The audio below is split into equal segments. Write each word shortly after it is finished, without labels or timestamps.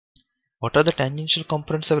What are the tangential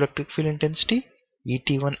components of electric field intensity?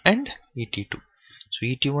 ET1 and ET2. So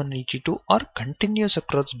ET1 and ET2 are continuous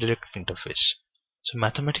across the dielectric interface. So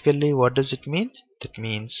mathematically, what does it mean? That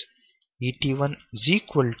means ET1 is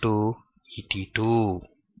equal to ET2,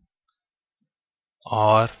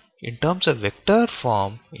 or in terms of vector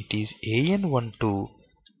form, it is AN12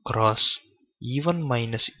 cross E1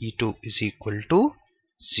 minus E2 is equal to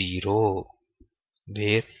 0,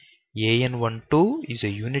 where AN12 is a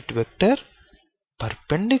unit vector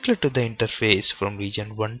perpendicular to the interface from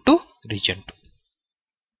region 1 to region 2.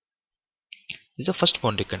 This is the first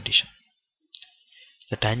boundary condition.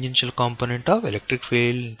 The tangential component of electric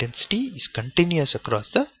field intensity is continuous across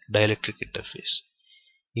the dielectric interface.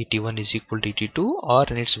 ET1 is equal to ET2, or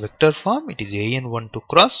in its vector form, it is AN12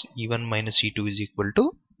 cross E1 minus E2 is equal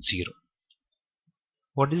to 0.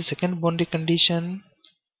 What is the second boundary condition?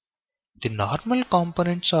 The normal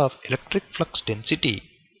components of electric flux density,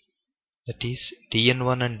 that is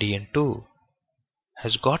dN1 and dN2,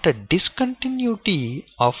 has got a discontinuity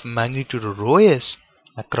of magnitude rho s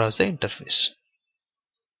across the interface.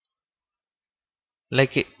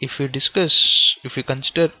 Like if we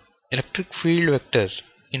consider electric field vector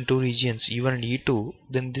in two regions E1 and E2,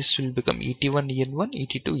 then this will become ET1 En1,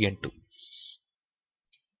 ET2 En2.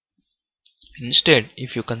 Instead,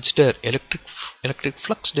 if you consider electric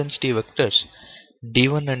flux density vectors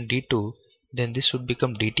D1 and D2, then this would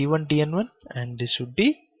become DT1 DN1 and this would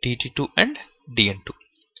be DT2 and DN2.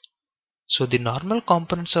 So the normal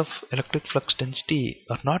components of electric flux density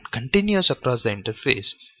are not continuous across the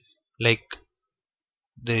interface like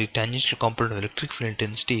the tangential component of electric field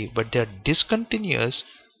intensity, but they are discontinuous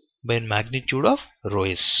by magnitude of rho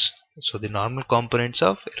s. So the normal components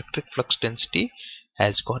of electric flux density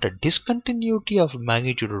has got a discontinuity of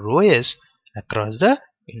magnitude rho s across the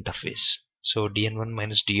interface. So dN1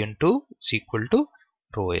 minus dN2 is equal to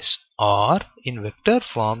rho s, or in vector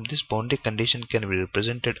form this boundary condition can be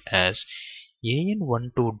represented as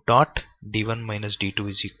AN12 dot d1 minus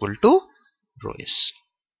d2 is equal to rho s.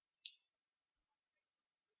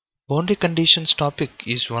 Boundary conditions topic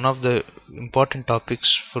is one of the important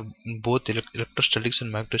topics for both electrostatics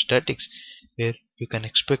and magnetostatics, where you can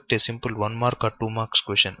expect a simple 1 mark or 2 marks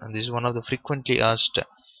question, and this is one of the frequently asked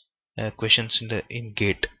questions in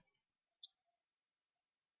GATE.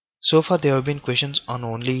 So far there have been questions on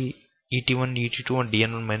only ET1, ET2 and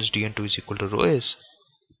dN1 minus dN2 is equal to rho s,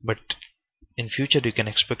 but in future you can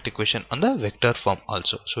expect a question on the vector form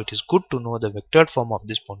also. So it is good to know the vector form of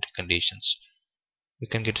these boundary conditions. You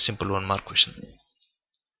can get a simple 1 mark question.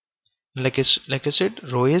 Like I said,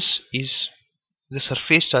 rho s is the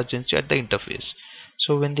surface charge density at the interface.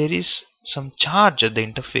 So when there is some charge at the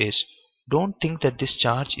interface, don't think that this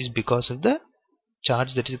charge is because of the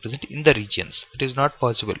charge that is present in the regions. It is not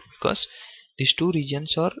possible, because these two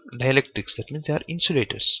regions are dielectrics, that means they are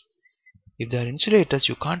insulators. If they are insulators,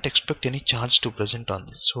 you can't expect any charge to present on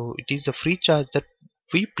this. So it is the free charge that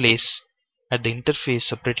we place at the interface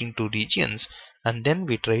separating two regions, and then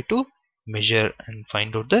we try to measure and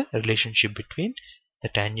find out the relationship between the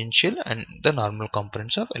tangential and the normal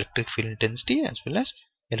components of electric field intensity as well as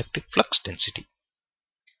electric flux density.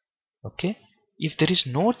 Okay, if there is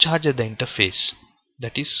no charge at the interface,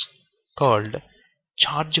 that is called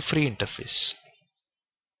charge free interface.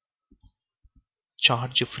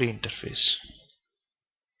 Charge free interface.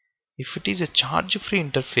 If it is a charge free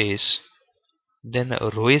interface, then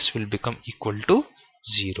rho s will become equal to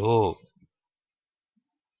 0.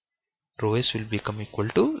 Rho s will become equal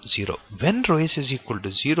to 0. When rho s is equal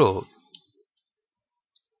to 0,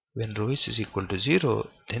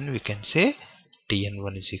 then we can say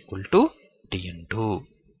dN1 is equal to dN2.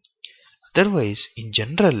 Otherwise, in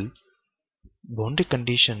general, boundary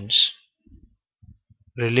conditions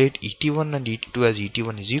relate ET1 and ET2 as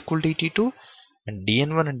ET1 is equal to ET2, and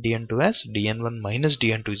dN1 and dN2 as dN1 minus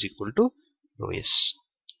dN2 is equal to rho s.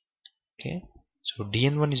 Okay, so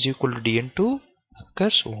dN1 is equal to dN2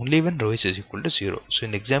 occurs only when rho s is equal to 0. So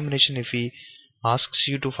in the examination, if he asks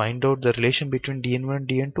you to find out the relation between dN1 and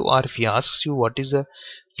dN2, or if he asks you what is the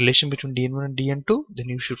relation between dN1 and dN2, then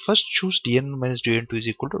you should first choose dN1 minus dN2 is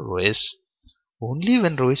equal to rho s. Only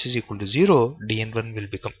when rho s is equal to 0, dN1 will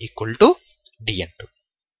become equal to dN2.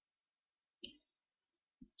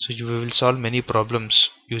 So we will solve many problems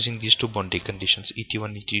using these two boundary conditions,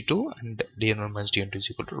 ET1, ET2 and dN1 minus dN2 is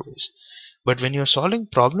equal to rho s. But when you are solving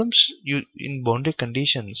problems in boundary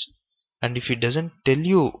conditions, and if it doesn't tell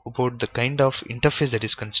you about the kind of interface that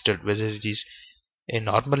is considered, whether it is a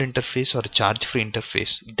normal interface or a charge free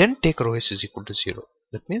interface, then take rho s is equal to 0.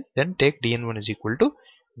 That means then take dN1 is equal to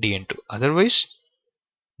dN2. Otherwise,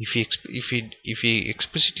 If he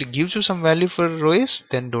explicitly gives you some value for rho s,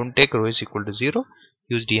 then don't take rho s equal to 0.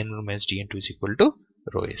 Use dn1 minus dn2 is equal to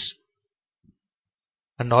rho s.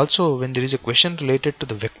 And also, when there is a question related to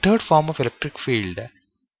the vectored form of electric field,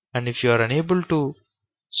 and if you are unable to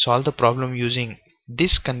solve the problem using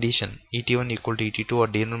this condition, et1 equal to et2 or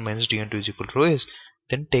dn1 minus dn2 is equal to rho s,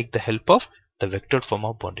 then take the help of the vectored form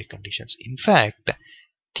of boundary conditions. In fact,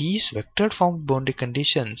 these vectored form boundary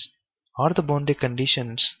conditions are the boundary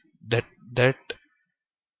conditions that that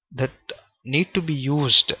need to be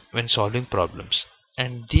used when solving problems.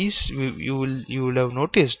 And these you will have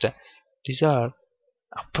noticed these are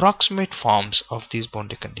approximate forms of these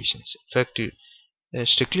boundary conditions. In fact,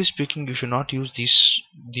 strictly speaking, you should not use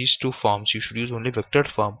these two forms. You should use only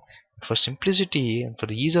vectored form. For simplicity and for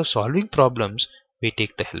the ease of solving problems, we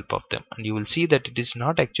take the help of them. And you will see that it is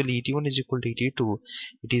not actually et1 is equal to et2.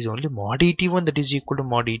 It is only mod et1 that is equal to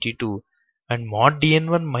mod et2, and mod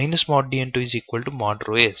dn1 minus mod dn2 is equal to mod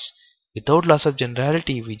rho s. Without loss of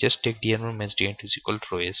generality, we just take dn1 minus dn2 is equal to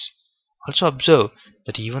rho s. Also observe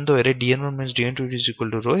that even though array dn1 minus dn2 is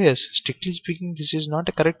equal to rho s, strictly speaking, this is not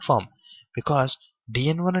a correct form, because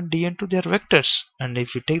dn1 and dn2 they are vectors, and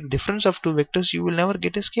if you take the difference of two vectors, you will never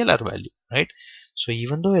get a scalar value, right? So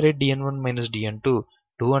even though array dn1 minus dn2,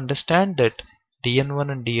 do understand that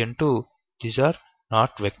dn1 and dn2, these are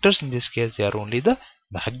not vectors. In this case, they are only the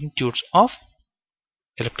magnitudes of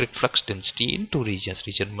electric flux density in two regions,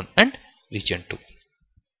 region 1 and region 2.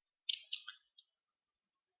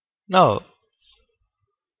 Now,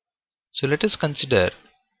 so let us consider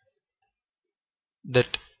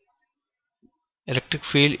that electric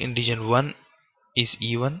field in region 1 is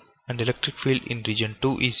E1 and electric field in region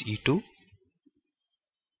 2 is E2,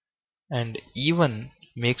 and E1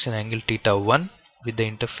 makes an angle theta 1 with the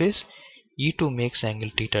interface, E2 makes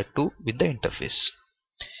angle theta 2 with the interface.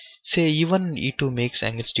 Say E1 and E2 makes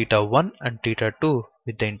angles theta 1 and theta 2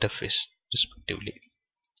 with the interface respectively.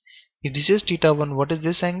 If this is theta 1, what is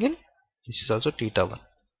this angle? This is also theta 1.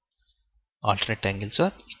 Alternate angles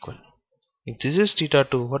are equal. If this is theta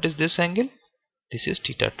 2, what is this angle? This is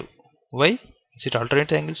theta 2. Why? Is it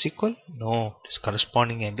alternate angles equal? No, it is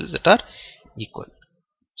corresponding angles that are equal.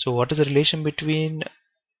 So what is the relation between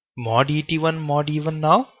mod et1 mod e1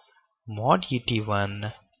 now? Mod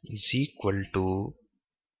et1 is equal to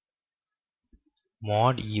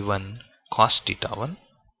mod e1 cos theta 1.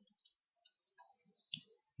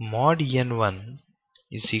 Mod en1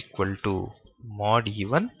 is equal to mod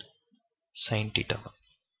e1 sin theta 1.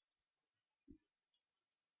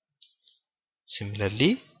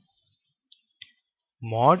 Similarly,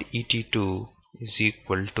 mod et2 is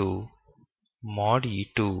equal to mod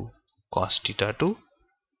e2 cos theta 2,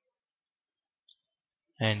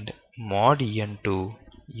 and mod en2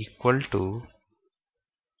 equal to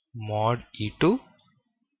mod e2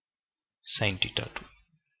 sin theta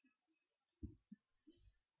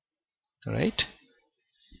 2, right?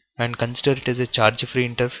 And consider it as a charge free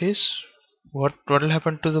interface. What will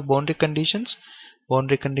happen to the boundary conditions?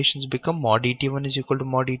 Boundary conditions become mod et1 is equal to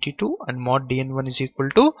mod et2 and mod dn1 is equal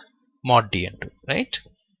to mod dn2, right?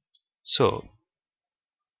 So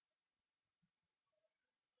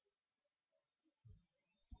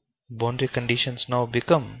boundary conditions now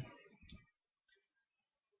become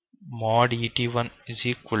mod et1 is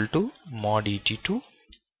equal to mod et2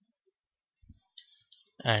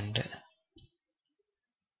 and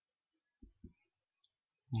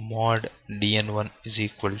mod dn1 is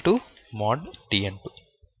equal to mod dn2.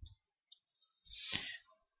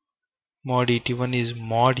 Mod et1 is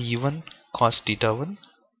mod e1 cos theta 1,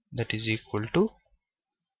 that is equal to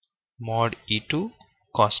mod e2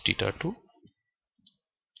 cos theta 2,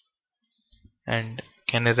 and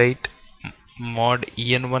can I write mod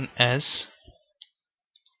en1 as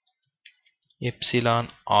epsilon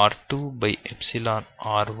r2 by epsilon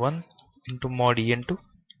r1 into mod en2.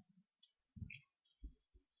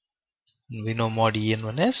 We know mod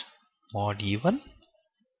en1 as mod e1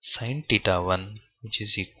 sin theta 1, which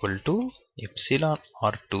is equal to epsilon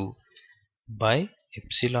r2 by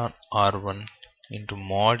epsilon r1 into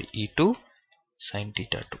mod e2 sin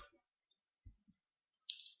theta 2.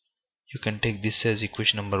 You can take this as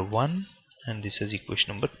equation number 1 and this as equation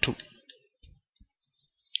number 2.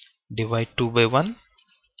 Divide 2 by 1.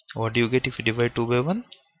 What do you get if you divide 2 by 1?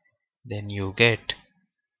 Then you get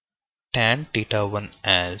tan theta 1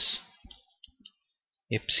 as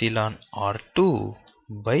epsilon r2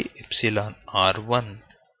 by epsilon r1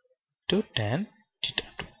 to tan theta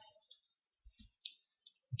 2,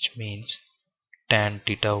 which means tan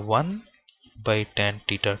theta 1 by tan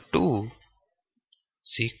theta 2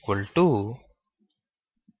 is equal to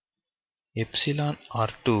epsilon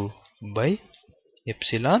r2 by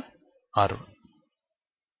epsilon r1.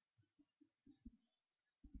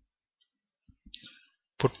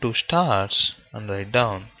 Put two stars and write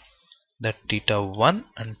down that theta 1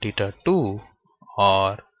 and theta 2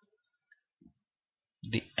 are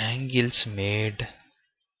the angles made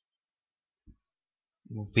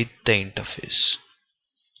with the interface.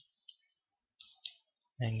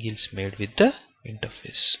 Angles made with the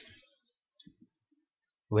interface.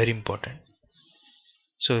 Very important.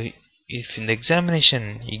 So if in the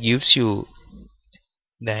examination he gives you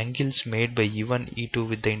the angles made by E1, E2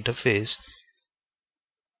 with the interface,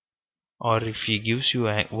 or if he gives you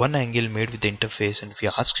one angle made with the interface and if he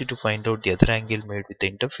asks you to find out the other angle made with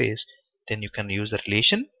the interface, then you can use the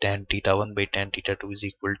relation tan theta 1 by tan theta 2 is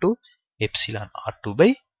equal to epsilon r2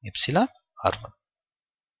 by epsilon r1.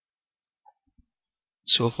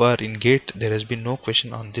 So far in GATE there has been no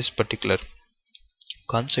question on this particular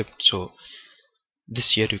concept, so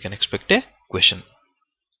this year you can expect a question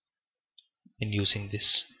in using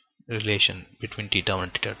this relation between theta 1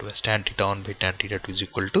 and theta 2 as tan theta 1 by tan theta 2 is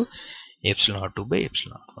equal to epsilon r2 by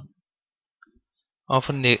epsilon r1.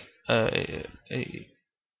 Often in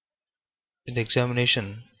the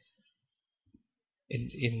examination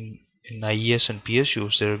in IES and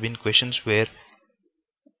PSUs there have been questions where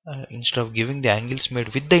instead of giving the angles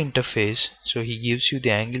made with the interface, so he gives you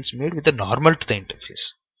the angles made with the normal to the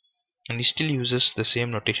interface, and he still uses the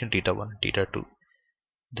same notation theta 1 and theta 2.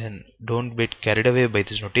 Then don't get carried away by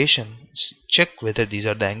this notation. Check whether these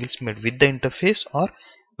are the angles made with the interface or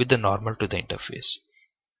with the normal to the interface.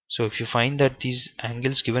 So if you find that these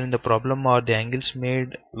angles given in the problem are the angles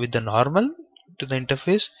made with the normal to the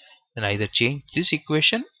interface, then either change this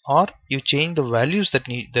equation or you change the values that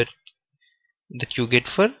you get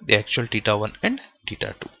for the actual theta 1 and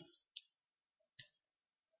theta 2.